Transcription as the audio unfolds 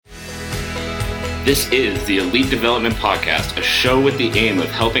This is the Elite Development Podcast, a show with the aim of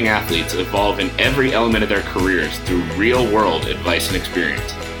helping athletes evolve in every element of their careers through real-world advice and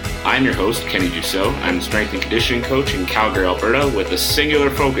experience. I'm your host, Kenny Dussault. I'm a strength and conditioning coach in Calgary, Alberta, with a singular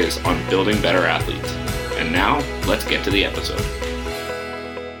focus on building better athletes. And now, let's get to the episode.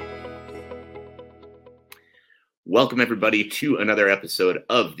 Welcome, everybody, to another episode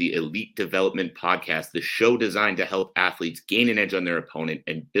of the Elite Development Podcast, the show designed to help athletes gain an edge on their opponent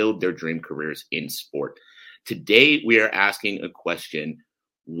and build their dream careers in sport. Today, we are asking a question: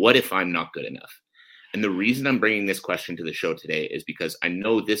 what if I'm not good enough? And the reason I'm bringing this question to the show today is because I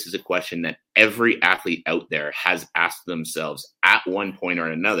know this is a question that every athlete out there has asked themselves at one point or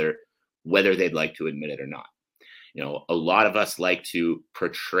another, whether they'd like to admit it or not. You know, a lot of us like to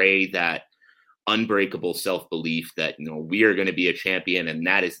portray that unbreakable self-belief that, we are going to be a champion and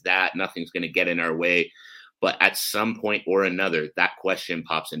that is that, nothing's going to get in our way. But at some point or another, that question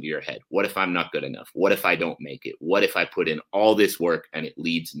pops into your head. What if I'm not good enough? What if I don't make it? What if I put in all this work and it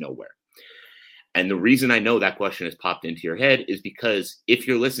leads nowhere? And the reason I know that question has popped into your head is because if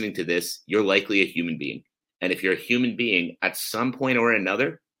you're listening to this, you're likely a human being. And if you're a human being, at some point or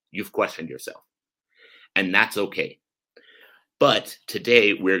another, you've questioned yourself. And that's okay. But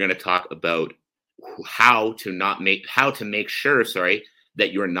today we're going to talk about how to make sure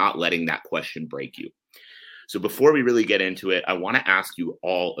that you're not letting that question break you. So before we really get into it, I want to ask you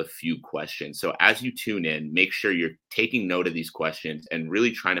all a few questions. So as you tune in, make sure you're taking note of these questions and really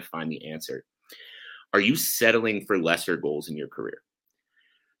trying to find the answer. Are you settling for lesser goals in your career?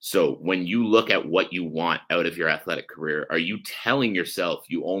 So when you look at what you want out of your athletic career, are you telling yourself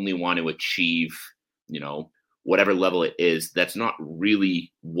you only want to achieve, whatever level it is? That's not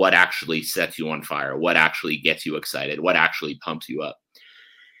really what actually sets you on fire, what actually gets you excited, what actually pumps you up.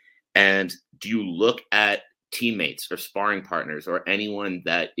 And do you look at teammates or sparring partners or anyone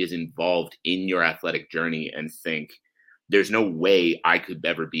that is involved in your athletic journey and think, there's no way I could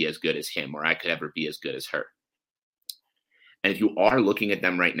ever be as good as him or I could ever be as good as her? And if you are looking at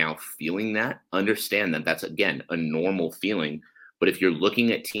them right now feeling that, understand that that's, again, a normal feeling. But if you're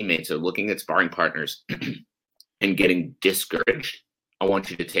looking at teammates or looking at sparring partners and getting discouraged, I want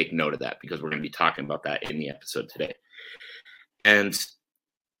you to take note of that because we're going to be talking about that in the episode today. And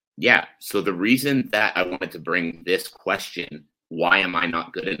so the reason that I wanted to bring this question, why am I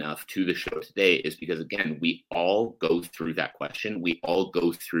not good enough, to the show today is because, again, we all go through that question. We all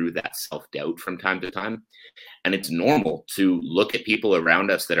go through that self-doubt from time to time. And it's normal to look at people around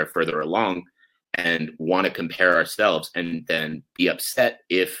us that are further along and want to compare ourselves and then be upset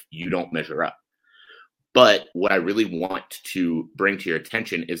if you don't measure up. But what I really want to bring to your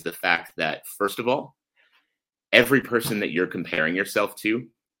attention is the fact that, first of all, every person that you're comparing yourself to,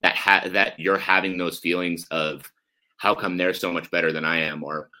 that you're having those feelings of, how come they're so much better than I am?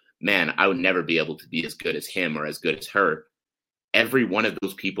 Or, man, I would never be able to be as good as him or as good as her. Every one of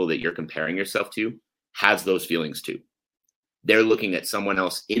those people that you're comparing yourself to has those feelings too. They're looking at someone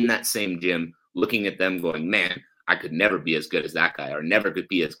else in that same gym, looking at them going, man, I could never be as good as that guy or never could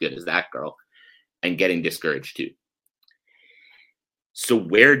be as good as that girl, and getting discouraged too. So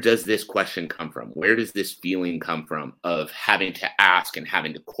where does this question come from? Where does this feeling come from of having to ask and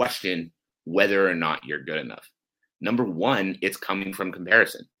having to question whether or not you're good enough? Number one, it's coming from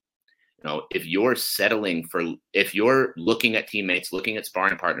comparison. If you're looking at teammates, looking at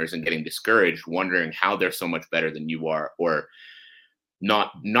sparring partners and getting discouraged, wondering how they're so much better than you are, or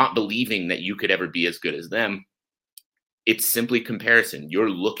not believing that you could ever be as good as them, it's simply comparison. You're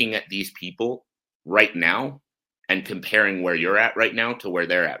looking at these people right now and comparing where you're at right now to where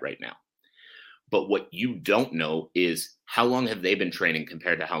they're at right now. But what you don't know is, how long have they been training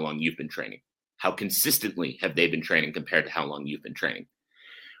compared to how long you've been training? How consistently have they been training compared to how long you've been training?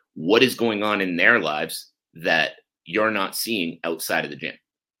 What is going on in their lives that you're not seeing outside of the gym?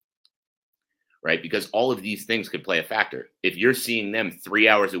 Right? Because all of these things could play a factor. If you're seeing them 3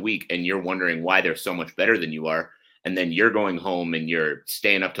 hours a week and you're wondering why they're so much better than you are, and then you're going home and you're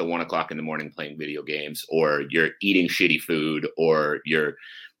staying up till 1 o'clock in the morning playing video games, or you're eating shitty food, or you're,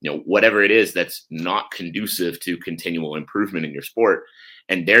 whatever it is that's not conducive to continual improvement in your sport,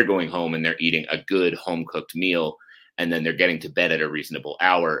 and they're going home and they're eating a good home-cooked meal, and then they're getting to bed at a reasonable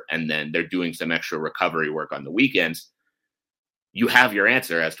hour, and then they're doing some extra recovery work on the weekends, you have your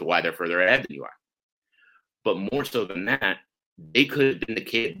answer as to why they're further ahead than you are. But more so than that, they could have been the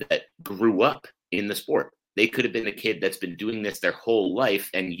kid that grew up in the sport. They could have been the kid that's been doing this their whole life,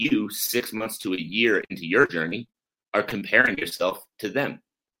 and you, 6 months to a year into your journey, are comparing yourself to them.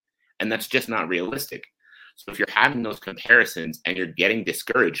 And that's just not realistic. So if you're having those comparisons and you're getting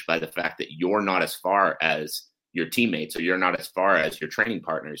discouraged by the fact that you're not as far as your teammates or you're not as far as your training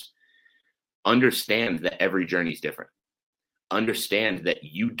partners, understand that every journey is different. Understand that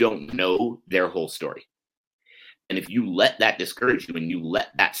you don't know their whole story. And if you let that discourage you and you let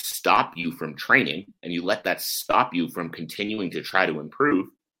that stop you from training and you let that stop you from continuing to try to improve,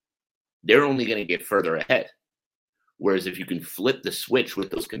 they're only going to get further ahead. Whereas if you can flip the switch with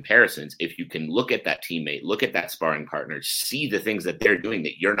those comparisons, if you can look at that teammate, look at that sparring partner, see the things that they're doing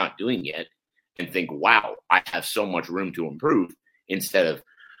that you're not doing yet, and think, wow, I have so much room to improve, instead of,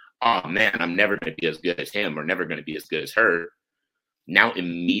 oh man, I'm never going to be as good as him or never going to be as good as her. Now,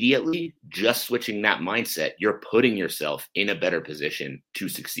 immediately, just switching that mindset, you're putting yourself in a better position to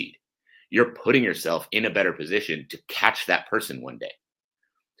succeed. You're putting yourself in a better position to catch that person one day.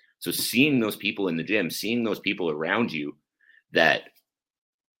 So seeing those people in the gym, seeing those people around you that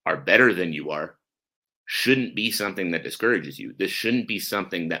are better than you are, shouldn't be something that discourages you. This shouldn't be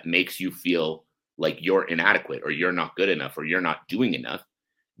something that makes you feel like you're inadequate or you're not good enough or you're not doing enough.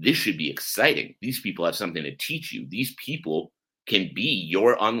 This should be exciting. These people have something to teach you. These people can be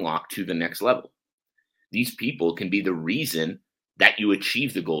your unlock to the next level. These people can be the reason that you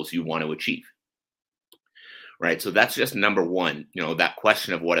achieve the goals you want to achieve. Right? So that's just number one, that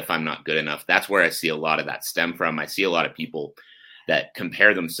question of what if I'm not good enough? That's where I see a lot of that stem from. I see a lot of people that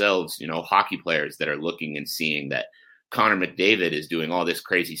compare themselves, hockey players that are looking and seeing that Connor McDavid is doing all this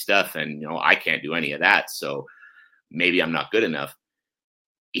crazy stuff and, I can't do any of that. So maybe I'm not good enough.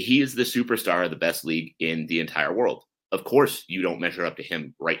 He is the superstar of the best league in the entire world. Of course, you don't measure up to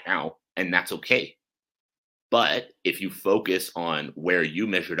him right now, and that's okay. But if you focus on where you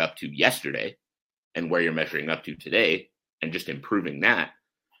measured up to yesterday and where you're measuring up to today and just improving that,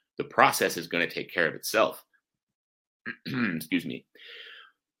 the process is going to take care of itself. Excuse me.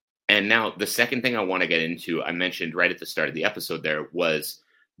 And now the second thing I want to get into, I mentioned right at the start of the episode there, was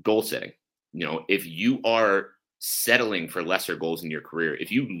goal setting. If you are settling for lesser goals in your career, if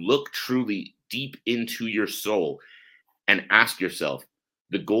you look truly deep into your soul and ask yourself,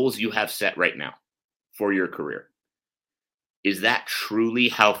 the goals you have set right now for your career, is that truly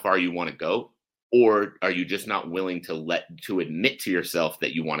how far you want to go? Or are you just not willing to admit to yourself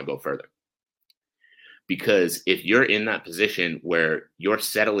that you want to go further? Because if you're in that position where you're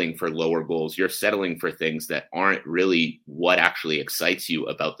settling for lower goals, you're settling for things that aren't really what actually excites you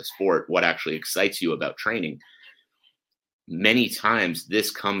about the sport, what actually excites you about training, many times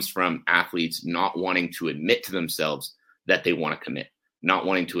this comes from athletes not wanting to admit to themselves that they want to commit, not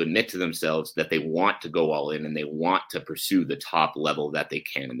wanting to admit to themselves that they want to go all in and they want to pursue the top level that they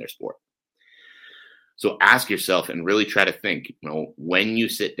can in their sport. So ask yourself and really try to think, when you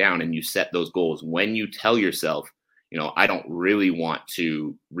sit down and you set those goals, when you tell yourself, I don't really want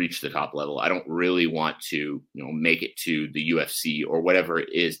to reach the top level. I don't really want to, make it to the UFC or whatever it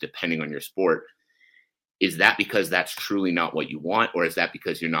is, depending on your sport. Is that because that's truly not what you want? Or is that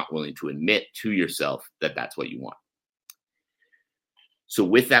because you're not willing to admit to yourself that that's what you want? So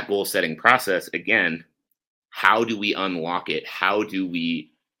with that goal setting process, again, how do we unlock it? How do you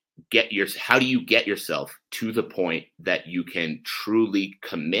get yourself to the point that you can truly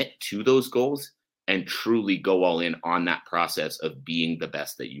commit to those goals and truly go all in on that process of being the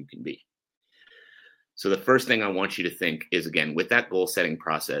best that you can be? So the first thing I want you to think is, again, with that goal setting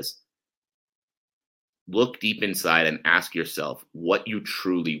process, look deep inside and ask yourself what you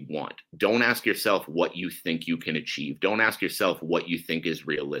truly want. Don't ask yourself what you think you can achieve. Don't ask yourself what you think is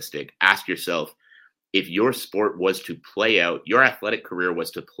realistic. Ask yourself, if your sport was to play out, your athletic career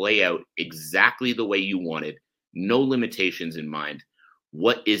was to play out exactly the way you wanted, no limitations in mind,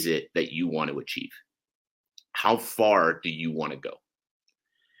 what is it that you want to achieve? How far do you want to go?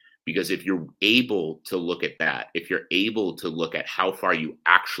 Because if you're able to look at that, if you're able to look at how far you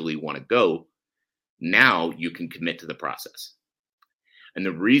actually want to go, now you can commit to the process. And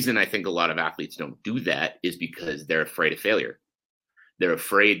the reason I think a lot of athletes don't do that is because they're afraid of failure. They're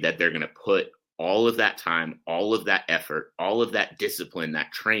afraid that they're going to put all of that time, all of that effort, all of that discipline,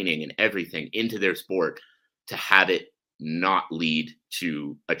 that training and everything into their sport to have it not lead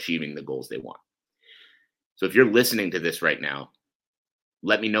to achieving the goals they want. So if you're listening to this right now,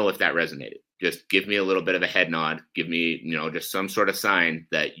 let me know if that resonated. Just give me a little bit of a head nod. Give me, just some sort of sign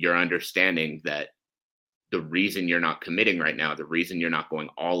that you're understanding that the reason you're not committing right now, the reason you're not going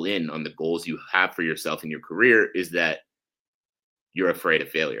all in on the goals you have for yourself in your career is that you're afraid of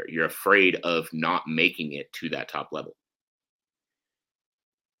failure. You're afraid of not making it to that top level.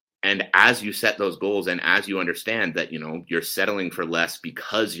 And as you set those goals and as you understand that, you're settling for less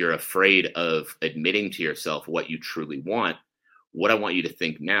because you're afraid of admitting to yourself what you truly want, what I want you to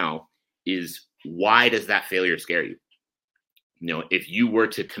think now is, why does that failure scare you? If you were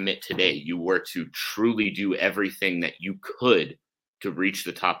to commit today, you were to truly do everything that you could to reach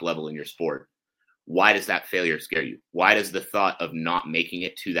the top level in your sport, why does that failure scare you? Why does the thought of not making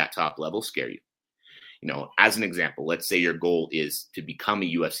it to that top level scare you? As an example, let's say your goal is to become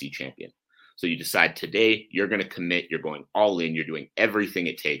a UFC champion. So you decide today you're going to commit, you're going all in, you're doing everything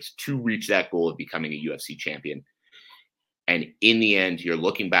it takes to reach that goal of becoming a UFC champion. And in the end, you're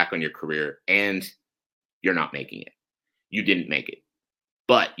looking back on your career and you're not making it. You didn't make it.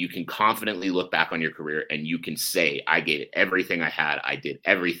 But you can confidently look back on your career and you can say, I gave it everything I had, I did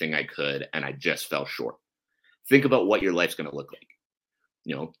everything I could, and I just fell short. Think about what your life's going to look like.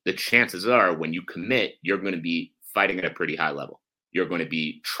 The chances are when you commit, you're going to be fighting at a pretty high level. You're going to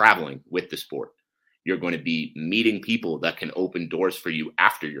be traveling with the sport. You're going to be meeting people that can open doors for you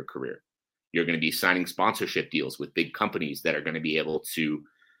after your career. You're going to be signing sponsorship deals with big companies that are going to be able to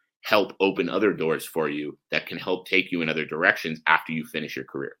help open other doors for you that can help take you in other directions after you finish your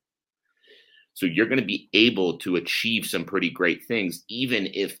career. So you're going to be able to achieve some pretty great things, even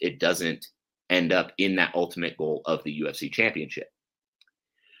if it doesn't end up in that ultimate goal of the UFC championship.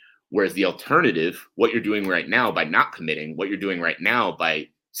 Whereas the alternative, what you're doing right now by not committing, what you're doing right now by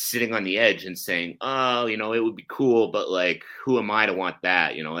sitting on the edge and saying, oh, it would be cool, but like, who am I to want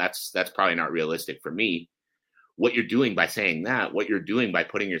that? That's probably not realistic for me. What you're doing by saying that, what you're doing by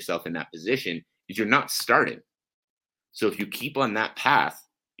putting yourself in that position is you're not starting. So if you keep on that path,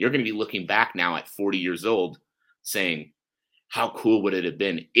 you're going to be looking back now at 40 years old saying, how cool would it have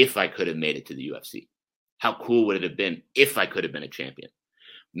been if I could have made it to the UFC? How cool would it have been if I could have been a champion?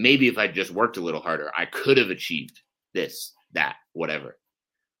 Maybe if I just worked a little harder, I could have achieved this, that, whatever.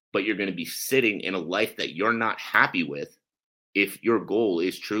 But you're going to be sitting in a life that you're not happy with. If your goal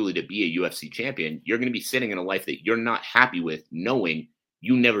is truly to be a UFC champion, you're going to be sitting in a life that you're not happy with, knowing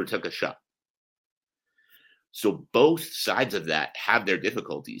you never took a shot. So both sides of that have their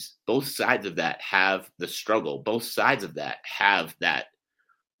difficulties. Both sides of that have the struggle. Both sides of that have that,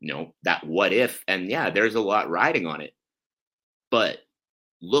 that what if. And yeah, there's a lot riding on it. But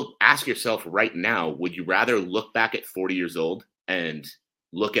ask yourself right now, would you rather look back at 40 years old and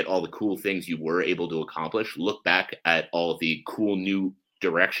look at all the cool things you were able to accomplish, look back at all the cool new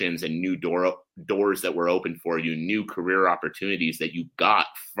directions and new doors that were open for you, new career opportunities that you got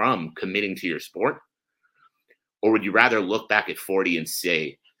from committing to your sport? Or would you rather look back at 40 and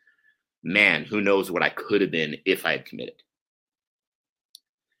say, man, who knows what I could have been if I had committed?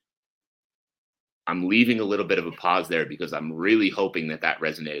 I'm leaving a little bit of a pause there because I'm really hoping that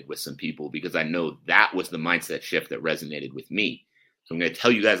resonated with some people, because I know that was the mindset shift that resonated with me. So I'm going to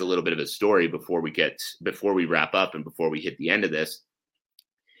tell you guys a little bit of a story before we wrap up and before we hit the end of this.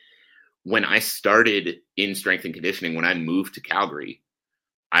 When I started in strength and conditioning, when I moved to Calgary,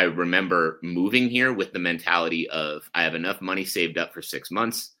 I remember moving here with the mentality of, I have enough money saved up for 6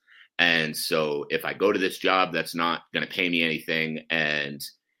 months. And so if I go to this job that's not going to pay me anything and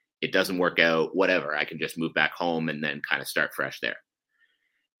it doesn't work out, whatever, I can just move back home and then kind of start fresh there.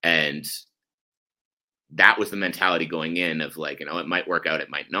 And that was the mentality going in of like, it might work out, it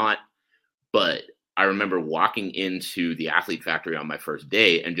might not. But I remember walking into the Athlete Factory on my first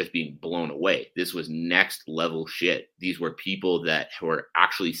day and just being blown away. This was next level shit. These were people that were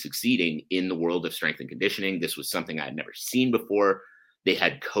actually succeeding in the world of strength and conditioning. This was something I had never seen before. They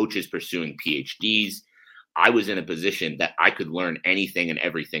had coaches pursuing PhDs. I was in a position that I could learn anything and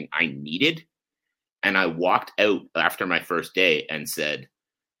everything I needed. And I walked out after my first day and said,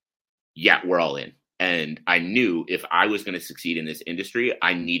 yeah, we're all in. And I knew if I was going to succeed in this industry,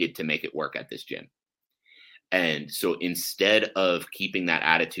 I needed to make it work at this gym. And so instead of keeping that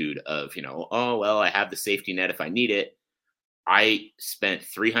attitude of, oh, well, I have the safety net if I need it, I spent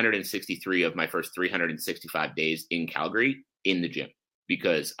 363 of my first 365 days in Calgary in the gym,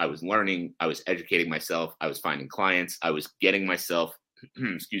 because I was learning, I was educating myself, I was finding clients, I was getting myself,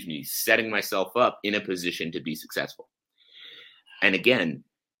 setting myself up in a position to be successful. And again,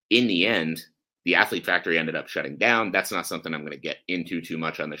 in the end, the Athlete Factory ended up shutting down. That's not something I'm going to get into too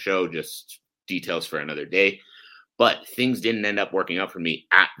much on the show, just details for another day. But things didn't end up working out for me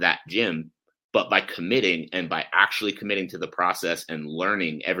at that gym. But by committing and by actually committing to the process and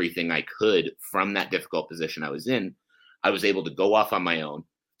learning everything I could from that difficult position I was in, I was able to go off on my own,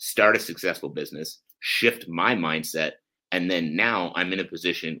 start a successful business, shift my mindset. And then now I'm in a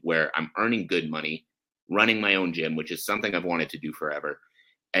position where I'm earning good money, running my own gym, which is something I've wanted to do forever.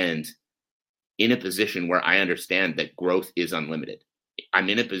 And in a position where I understand that growth is unlimited. I'm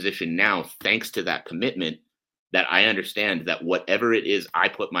in a position now, thanks to that commitment, that I understand that whatever it is I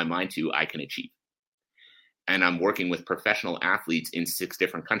put my mind to, I can achieve. And I'm working with professional athletes in 6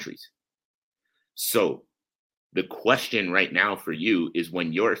 different countries. So The question right now for you is,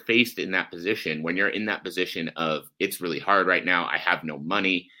 when you're faced in that position, when you're in that position of, it's really hard right now, I have no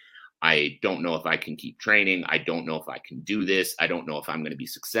money, I don't know if I can keep training, I don't know if I can do this, I don't know if I'm going to be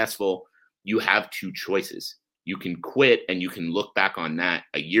successful. You have two choices. You can quit and you can look back on that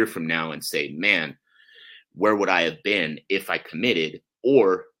a year from now and say, man, where would I have been if I committed?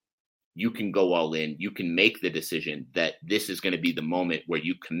 Or you can go all in. You can make the decision that this is going to be the moment where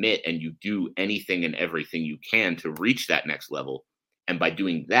you commit and you do anything and everything you can to reach that next level. And by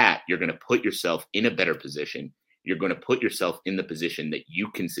doing that, you're going to put yourself in a better position. You're going to put yourself in the position that you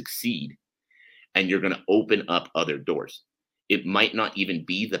can succeed, and you're going to open up other doors. It might not even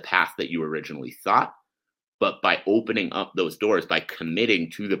be the path that you originally thought, but by opening up those doors, by committing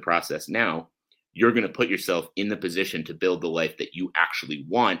to the process now, you're going to put yourself in the position to build the life that you actually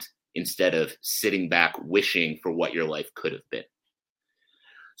want, instead of sitting back wishing for what your life could have been.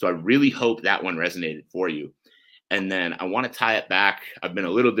 So I really hope that one resonated for you. And then I want to tie it back. I've been a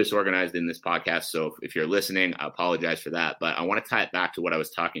little disorganized in this podcast, so if you're listening, I apologize for that. But I want to tie it back to what I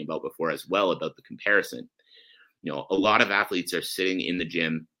was talking about before as well, about the comparison. You know, a lot of athletes are sitting in the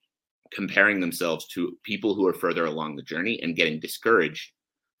gym comparing themselves to people who are further along the journey and getting discouraged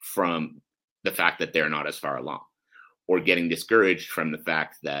from the fact that they're not as far along, or getting discouraged from the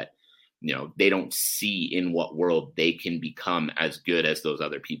fact that, you know, they don't see in what world they can become as good as those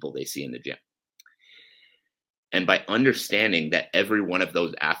other people they see in the gym. And by understanding that every one of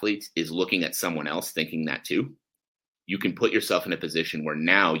those athletes is looking at someone else thinking that too, you can put yourself in a position where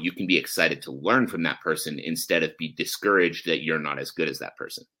now you can be excited to learn from that person instead of be discouraged that you're not as good as that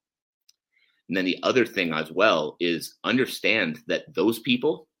person. And then the other thing as well is understand that those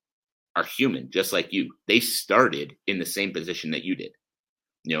people are human, just like you. They started in the same position that you did.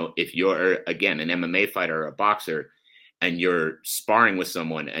 You know, if you're, again, an MMA fighter or a boxer, and you're sparring with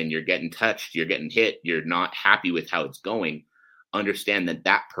someone and you're getting touched, you're getting hit, you're not happy with how it's going, understand that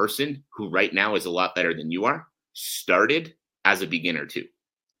that person who right now is a lot better than you are started as a beginner too.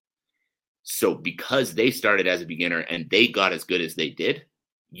 So because they started as a beginner and they got as good as they did,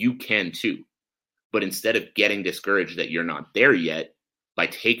 you can too. But instead of getting discouraged that you're not there yet, by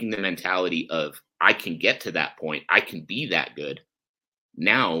taking the mentality of, I can get to that point, I can be that good,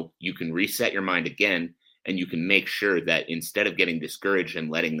 now you can reset your mind again, and you can make sure that instead of getting discouraged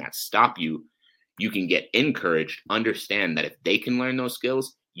and letting that stop you, you can get encouraged, understand that if they can learn those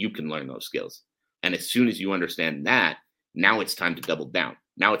skills, you can learn those skills. And as soon as you understand that, now it's time to double down.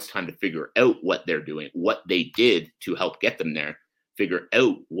 Now it's time to figure out what they're doing, what they did to help get them there, figure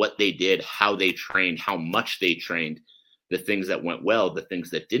out what they did, how they trained, how much they trained, the things that went well, the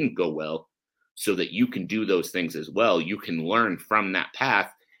things that didn't go well, so that you can do those things as well. You can learn from that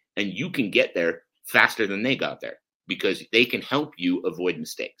path, and you can get there faster than they got there because they can help you avoid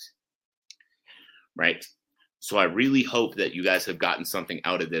mistakes, right? So I really hope that you guys have gotten something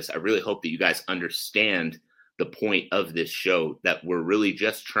out of this. I really hope that you guys understand the point of this show, that we're really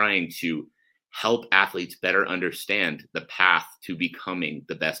just trying to help athletes better understand the path to becoming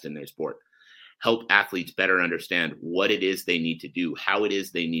the best in their sport. Help athletes better understand what it is they need to do, how it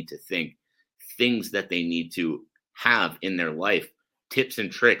is they need to think, things that they need to have in their life, tips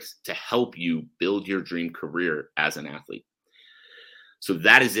and tricks to help you build your dream career as an athlete. So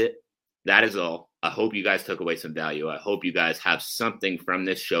that is it. That is all. I hope you guys took away some value. I hope you guys have something from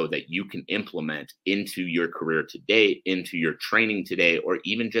this show that you can implement into your career today, into your training today, or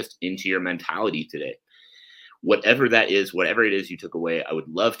even just into your mentality today. Whatever that is, whatever it is you took away, I would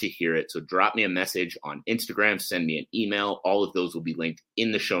love to hear it. So drop me a message on Instagram, send me an email. All of those will be linked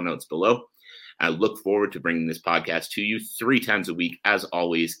in the show notes below. I look forward to bringing this podcast to you 3 times a week, as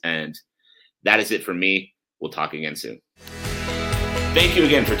always. And that is it from me. We'll talk again soon. Thank you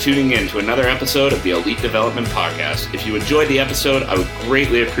again for tuning in to another episode of the Elite Development Podcast. If you enjoyed the episode, I would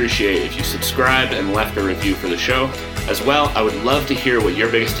greatly appreciate if you subscribed and left a review for the show. As well, I would love to hear what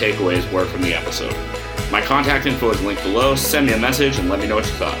your biggest takeaways were from the episode. My contact info is linked below. Send me a message and let me know what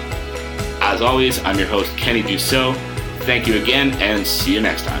you thought. As always, I'm your host, Kenny Dussault. Thank you again, and see you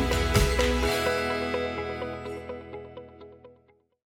next time.